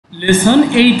Lesson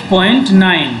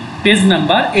 8.9 page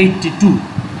number 82।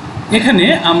 এখানে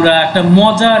আমরা একটা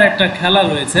মজার একটা খেলা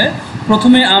রয়েছে।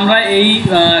 প্রথমে আমরা এই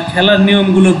খেলার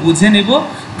নিয়মগুলো বুঝে নেব,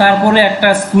 তারপরে একটা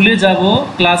স্কুলে যাব,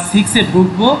 ক্লাস 6-এ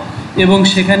ঢুকবো এবং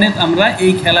সেখানে আমরা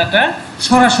এই খেলাটা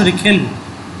সরাসরি খেলব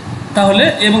তাহলে,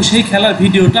 এবং সেই খেলার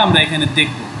ভিডিওটা আমরা এখানে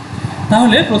দেখব।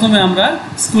 তাহলে প্রথমে আমরা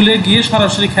স্কুলে গিয়ে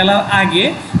সরাসরি খেলার আগে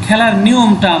খেলার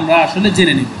নিয়মটা আমরা আসলে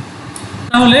জেনে নেব।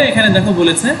 তাহলে এখানে দেখো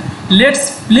বলেছে লেটস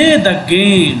প্লে দ্য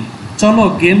গেম, চলো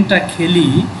গেমটা খেলি,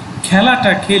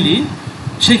 খেলাটা খেলি।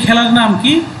 সেই খেলার নাম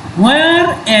কি? হোয়ার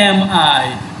অ্যাম আই,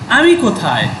 আমি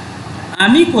কোথায়,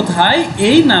 আমি কোথায়,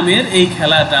 এই নামের এই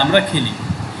খেলাটা আমরা খেলি।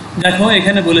 দেখো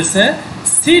এখানে বলেছে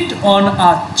সিট অন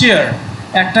আ চেয়ার,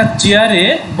 একটা চেয়ারে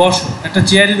বসো, একটা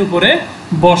চেয়ারের উপরে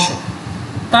বসো।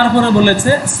 তারপরে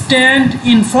বলেছে stand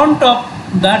in front of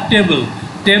the table,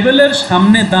 টেবিলের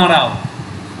সামনে দাঁড়াও।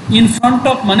 ইন ফ্রন্ট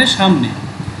অফ মানে সামনে,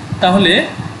 তাহলে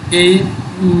এই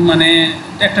মানে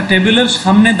একটা টেবিলের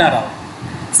সামনে দাঁড়াও।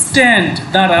 স্ট্যান্ড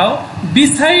দাঁড়াও,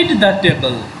 বিসাইড দ্য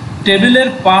টেবিল, টেবিলের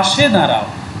পাশে দাঁড়াও,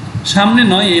 সামনে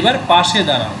নয়, এবার পাশে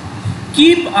দাঁড়াও।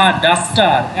 কিপ আ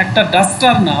ডাস্টার, একটা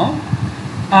ডাস্টার নাও।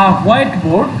 আ হোয়াইট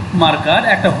বোর্ড মার্কার,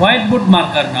 একটা হোয়াইট বোর্ড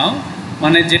মার্কার নাও,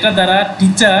 মানে যেটা দ্বারা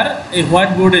টিচার এই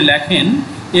হোয়াইট বোর্ডে লেখেন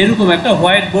এরকম একটা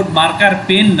white board marker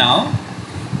pen now.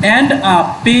 And a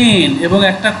pen, এবং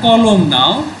একটা কলম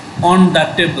নাও। অন দ্য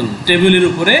টেবিল, টেবিলের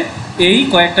উপরে এই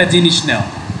কয়েকটা জিনিস নাও।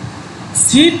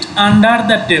 সিট আন্ডার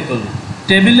দ্য টেবিল,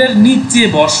 টেবিলের নিচে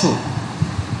বসো।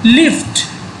 লিফট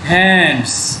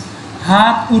হ্যান্ডস,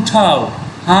 হাত উঠাও,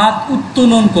 হাত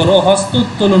উত্তোলন করো, হস্ত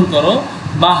উত্তোলন করো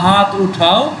বা হাত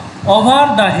উঠাও। ওভার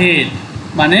দ্য হেড,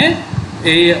 মানে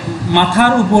এই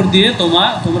মাথার উপর দিয়ে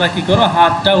তোমরা কি করো?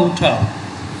 হাতটা উঠাও।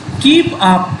 Keep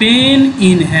a pain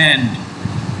in hand,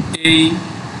 এই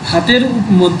হাতের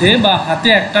মধ্যে বা হাতে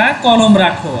একটা কলম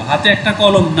রাখো, হাতে একটা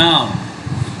কলম নাও।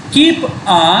 কিপ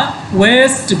আ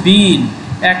ওয়েস্ট বিন,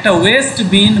 একটা ওয়েস্ট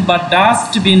বিন বা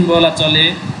ডাস্টবিন বলা চলে,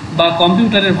 বা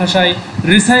কম্পিউটারের ভাষায়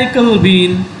রিসাইকেল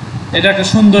বিন, এটা একটা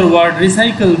সুন্দর ওয়ার্ড,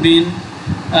 রিসাইকেল বিন।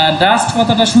 ডাস্ট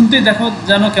কথাটা শুনতেই দেখো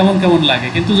যেন কেমন কেমন লাগে,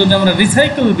 কিন্তু যদি আমরা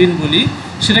রিসাইকেল বিন বলি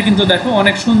সেটা কিন্তু দেখো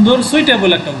অনেক সুন্দর,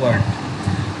 সুইটেবল একটা ওয়ার্ড।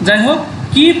 যাই হোক,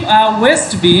 keep a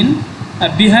West bin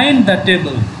behind the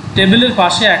table, টেবিলের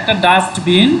পাশে একটা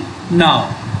ডাস্টবিন নাও।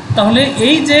 তাহলে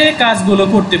এই যে কাজগুলো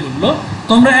করতে বললো,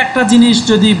 তোমরা একটা জিনিস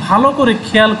যদি ভালো করে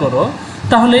খেয়াল করো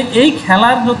তাহলে এই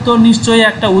খেলার তো নিশ্চয়ই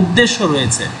একটা উদ্দেশ্য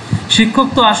রয়েছে। শিক্ষক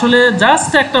তো আসলে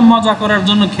জাস্ট একটা মজা করার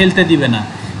জন্য খেলতে দিবে না,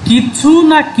 কিছু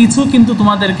না কিছু কিন্তু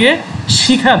তোমাদেরকে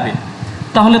শিখাবে।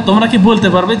 তাহলে তোমরা কি বলতে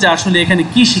পারবে যে আসলে এখানে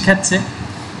কি শিখাচ্ছে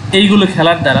এইগুলো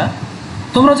খেলার দ্বারা?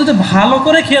 তোমরা যদি ভালো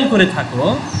করে খেয়াল করে থাকো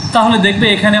তাহলে দেখবে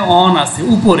এখানে অন আছে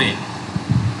উপরে,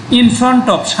 ইন ফ্রন্ট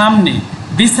অফ সামনে,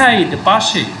 বিসাইড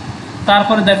পাশে,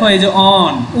 তারপরে দেখো এই যে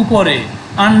অন উপরে,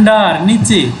 আন্ডার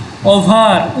নিচে,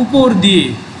 ওভার উপর দিয়ে,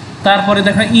 তারপরে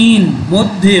দেখো ইন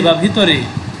মধ্যে বা ভিতরে,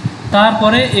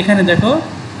 তারপরে এখানে দেখো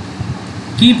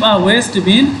কিপ আ ওয়েস্ট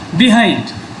বিন বিহাইন্ড,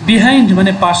 বিহাইন্ড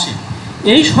মানে পাশে।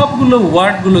 এই সবগুলো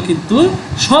ওয়ার্ডগুলো কিন্তু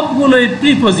সবগুলোই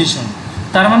প্রিপোজিশন।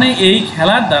 তার মানে এই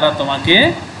খেলার দ্বারা তোমাকে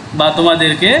বা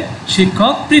তোমাদেরকে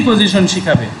শিক্ষক প্রিপোজিশন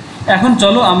শিখাবে। এখন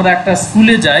চলো আমরা একটা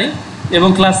স্কুলে যাই এবং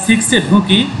ক্লাস 6-এ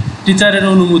ঢুকি টিচারের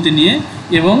অনুমতি নিয়ে,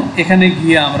 এবং এখানে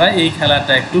গিয়ে আমরা এই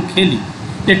খেলাটা একটু খেলি,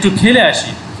 একটু খেলে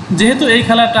আসি। যেহেতু এই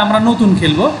খেলাটা আমরা নতুন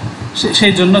খেলবো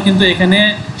সেই জন্য কিন্তু এখানে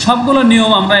সবগুলো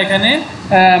নিয়ম আমরা এখানে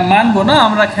মানবো না।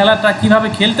 আমরা খেলাটা কিভাবে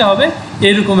খেলতে হবে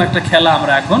এরকম একটা খেলা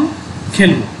আমরা এখন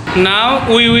খেলবো। Now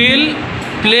we will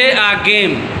play a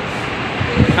game,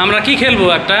 আমরা কি খেলবো?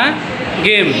 একটা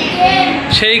গেম।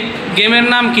 সেই গেমের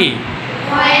নাম কি?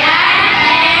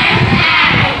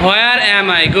 হোয়ার অ্যাম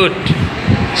আই, গুড।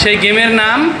 সেই গেমের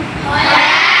নাম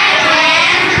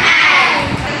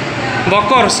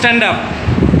বকর, স্ট্যান্ড আপ।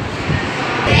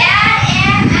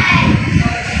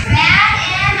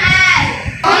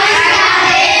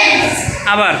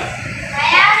 আবার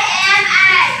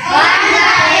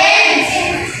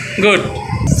good,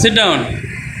 sit down.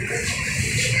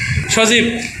 Sajib,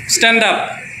 stand up.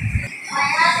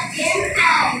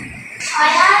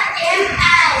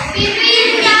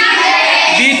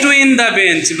 Between the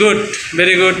bench, good,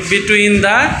 very good. Between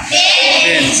the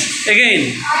bench. Again.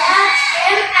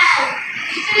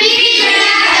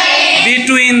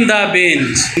 Between the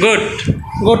bench. Good.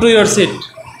 Go to your seat.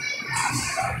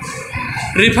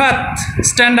 Rifat,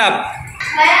 stand up.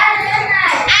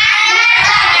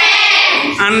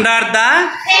 Under the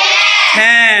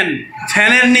fan.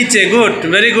 Fan er niche. Good,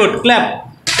 very good. Clap.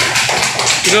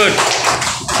 Good.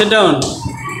 Sit down.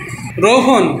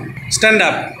 Rohan, stand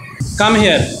up. Come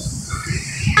here.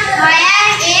 Where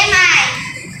am I?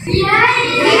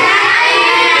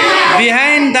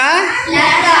 Behind the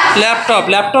laptop,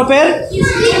 ল্যাপটপের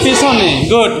পিছনে।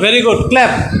 Good, very good,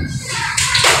 clap.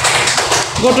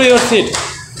 Go to your seat.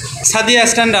 Sadia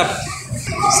stand up,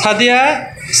 Sadia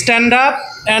stand up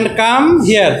and come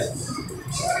here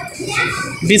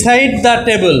beside the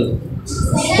table.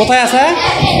 কোথায় আছে?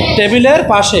 টেবিলের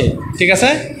পাশে, ঠিক আছে?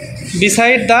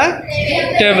 Beside the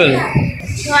table.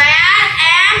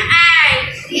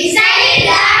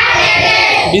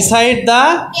 Beside the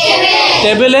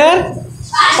টেবিলের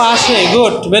পাশে।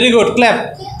 Good, very good, clap.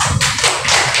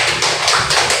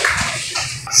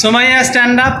 Sumaiya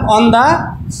stand up on the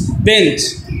bench.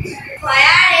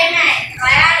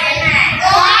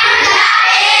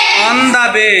 On the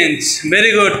bench,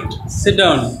 very good, sit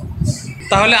down.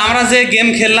 তাহলে আমরা যে গেম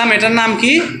খেললাম এটার নাম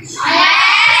কি?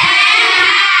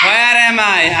 হোয়ার অ্যাম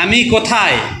আই, আমি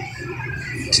কোথায়।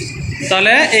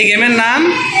 তাহলে এই গেমের নাম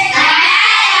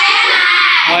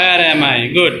হোয়ার অ্যাম আই।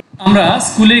 গুড। আমরা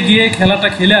স্কুলে গিয়ে খেলাটা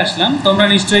খেলে আসলাম, তোমরা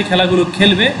নিশ্চয়ই খেলাগুলো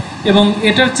খেলবে এবং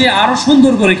এটার চেয়ে আরও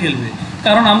সুন্দর করে খেলবে,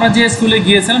 কারণ আমরা যে স্কুলে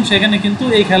গিয়েছিলাম সেখানে কিন্তু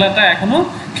এই খেলাটা এখনও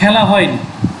খেলা হয়নি,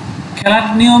 খেলার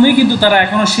নিয়মই কিন্তু তারা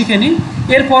এখনও শিখেনি।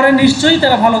 এরপরে নিশ্চয়ই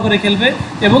তারা ভালো করে খেলবে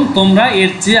এবং তোমরা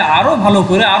এর চেয়ে আরও ভালো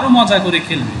করে আরও মজা করে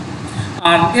খেলবে।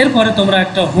 আর এরপরে তোমরা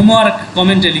একটা হোমওয়ার্ক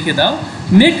কমেন্টে লিখে দাও,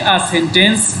 make a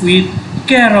sentence with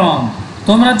carom.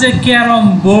 তোমরা যে ক্যারম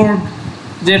বোর্ড,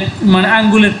 যে মানে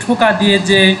আঙ্গুলের ঠোকা দিয়ে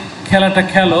যে খেলাটা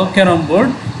খেলো ক্যারম বোর্ড,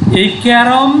 এই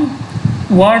ক্যারম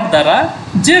ওয়ার্ড দ্বারা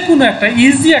যে কোনো একটা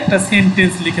ইজি একটা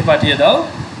সেন্টেন্স লিখে পাঠিয়ে দাও।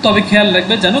 তবে খেয়াল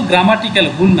রাখবে যেন গ্রামাটিক্যাল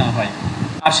ভুল না হয়।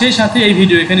 আর সেই সাথে এই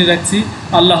ভিডিও এখানে রাখছি।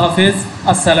 আল্লাহ হাফেজ,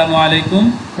 আসসালামু আলাইকুম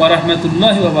ওয়া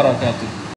রাহমাতুল্লাহি ওয়া বারাকাতুহু।